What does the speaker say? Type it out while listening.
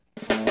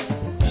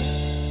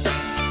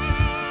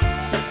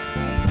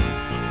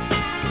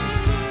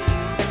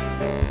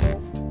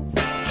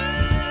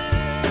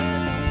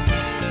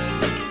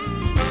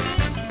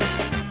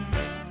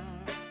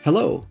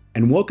Hello,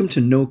 and welcome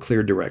to No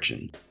Clear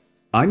Direction.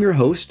 I'm your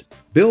host,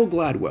 Bill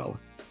Gladwell,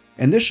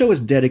 and this show is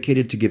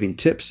dedicated to giving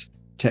tips,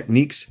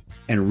 techniques,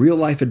 and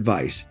real-life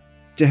advice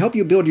to help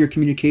you build your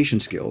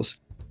communication skills,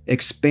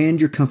 expand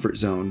your comfort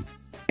zone,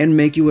 and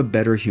make you a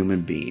better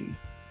human being.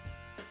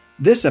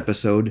 This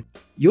episode,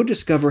 you'll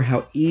discover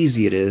how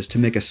easy it is to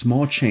make a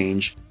small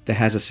change that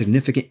has a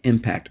significant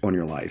impact on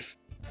your life.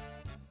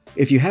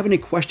 If you have any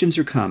questions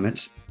or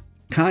comments,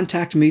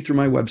 contact me through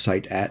my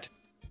website at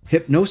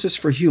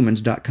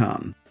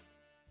hypnosisforhumans.com.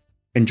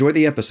 Enjoy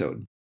the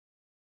episode.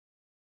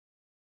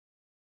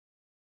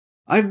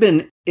 I've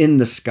been in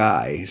the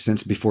sky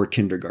since before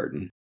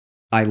kindergarten.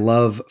 I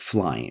love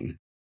flying.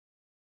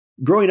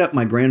 Growing up,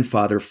 my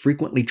grandfather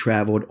frequently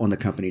traveled on the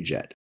company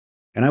jet,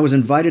 and I was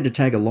invited to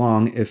tag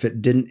along if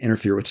it didn't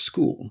interfere with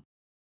school.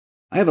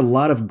 I have a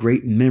lot of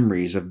great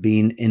memories of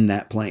being in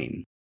that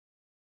plane,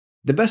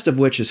 the best of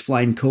which is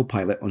flying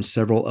co-pilot on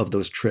several of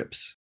those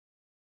trips.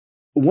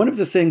 One of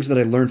the things that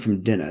I learned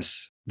from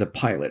Dennis, the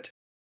pilot,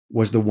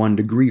 was the 1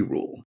 degree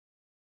rule.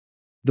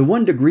 The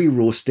 1 degree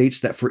rule states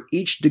that for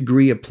each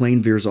degree a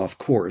plane veers off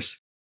course,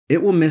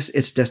 it will miss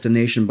its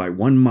destination by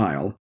 1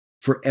 mile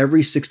for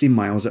every 60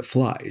 miles it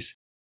flies.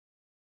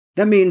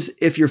 That means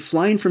if you're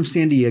flying from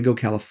San Diego,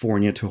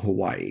 California to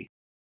Hawaii,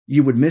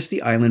 you would miss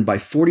the island by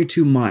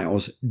 42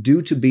 miles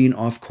due to being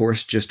off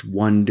course just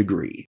 1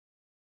 degree.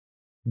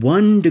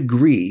 1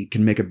 degree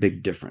can make a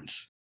big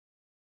difference.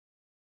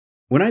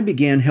 When I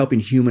began helping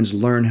humans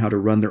learn how to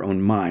run their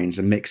own minds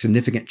and make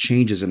significant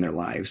changes in their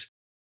lives,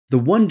 the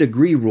 1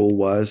 degree rule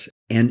was,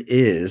 and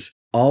is,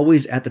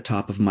 always at the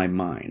top of my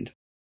mind.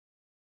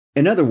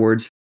 In other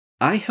words,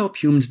 I help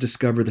humans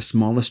discover the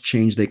smallest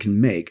change they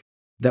can make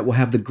that will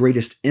have the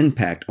greatest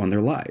impact on their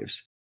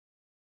lives.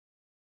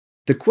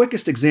 The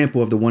quickest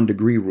example of the 1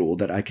 degree rule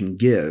that I can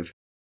give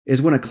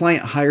is when a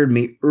client hired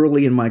me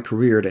early in my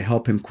career to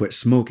help him quit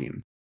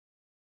smoking.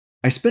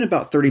 I spent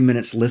about 30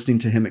 minutes listening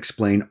to him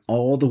explain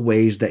all the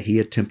ways that he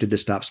attempted to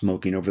stop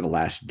smoking over the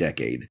last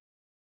decade.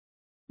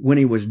 When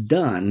he was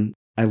done,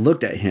 I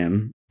looked at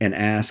him and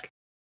asked,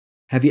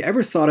 "Have you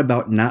ever thought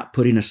about not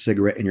putting a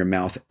cigarette in your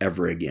mouth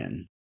ever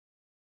again?"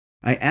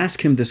 I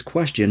asked him this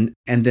question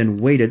and then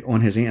waited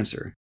on his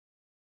answer.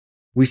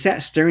 We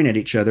sat staring at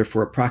each other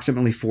for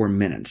approximately 4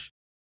 minutes.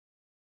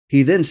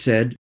 He then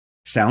said,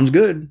 "Sounds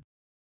good."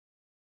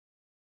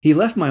 He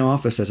left my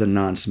office as a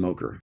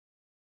non-smoker.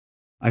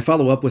 I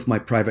follow up with my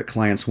private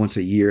clients once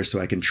a year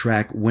so I can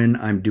track when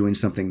I'm doing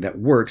something that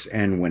works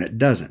and when it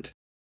doesn't.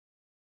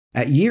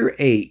 At year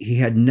 8, he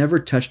had never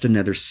touched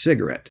another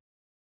cigarette.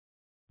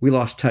 We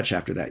lost touch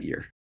after that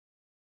year.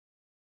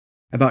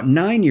 About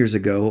 9 years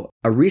ago,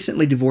 a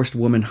recently divorced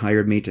woman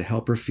hired me to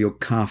help her feel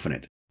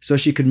confident so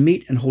she could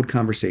meet and hold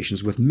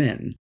conversations with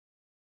men.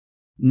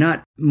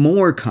 Not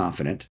more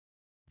confident.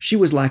 She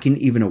was lacking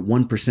even a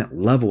 1%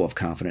 level of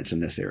confidence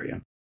in this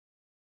area.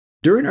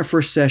 During our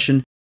first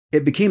session,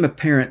 it became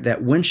apparent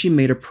that when she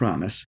made a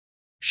promise,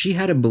 she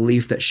had a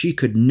belief that she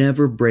could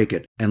never break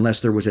it unless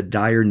there was a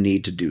dire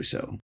need to do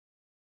so.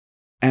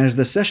 As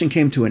the session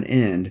came to an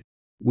end,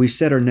 we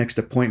set our next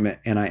appointment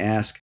and I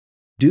asked,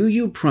 "Do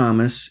you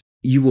promise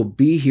you will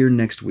be here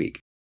next week?"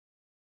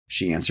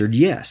 She answered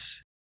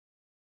yes.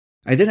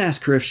 I then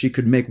asked her if she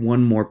could make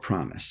one more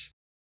promise.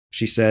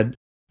 She said,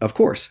 "Of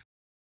course."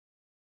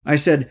 I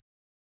said,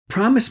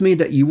 "Promise me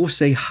that you will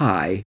say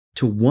hi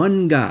to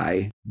one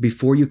guy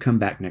before you come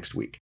back next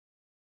week."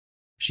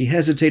 She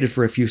hesitated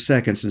for a few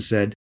seconds and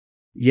said,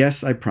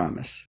 "Yes, I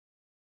promise."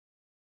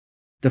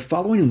 The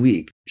following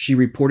week, she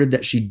reported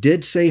that she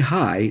did say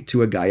hi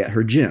to a guy at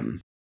her gym.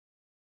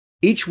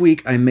 Each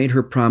week, I made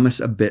her promise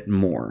a bit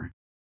more.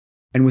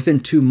 And within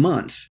 2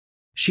 months,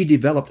 she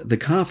developed the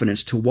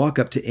confidence to walk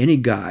up to any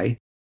guy,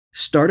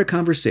 start a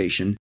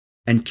conversation,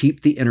 and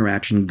keep the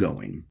interaction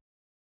going.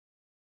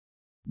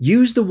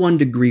 Use the 1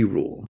 degree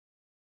rule.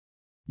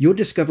 You'll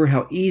discover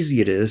how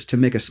easy it is to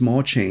make a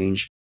small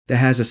change that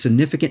has a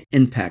significant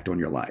impact on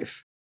your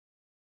life.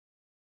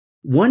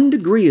 1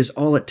 degree is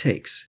all it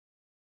takes.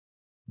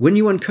 When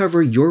you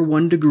uncover your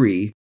 1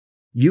 degree,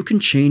 you can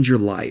change your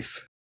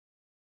life.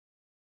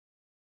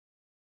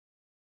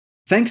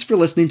 Thanks for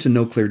listening to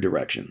No Clear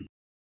Direction.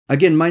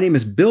 Again, my name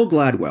is Bill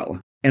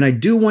Gladwell, and I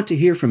do want to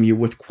hear from you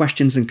with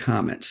questions and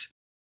comments.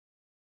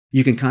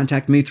 You can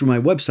contact me through my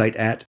website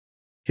at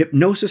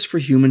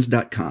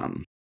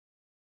hypnosisforhumans.com.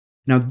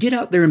 Now get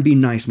out there and be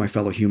nice, my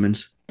fellow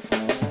humans.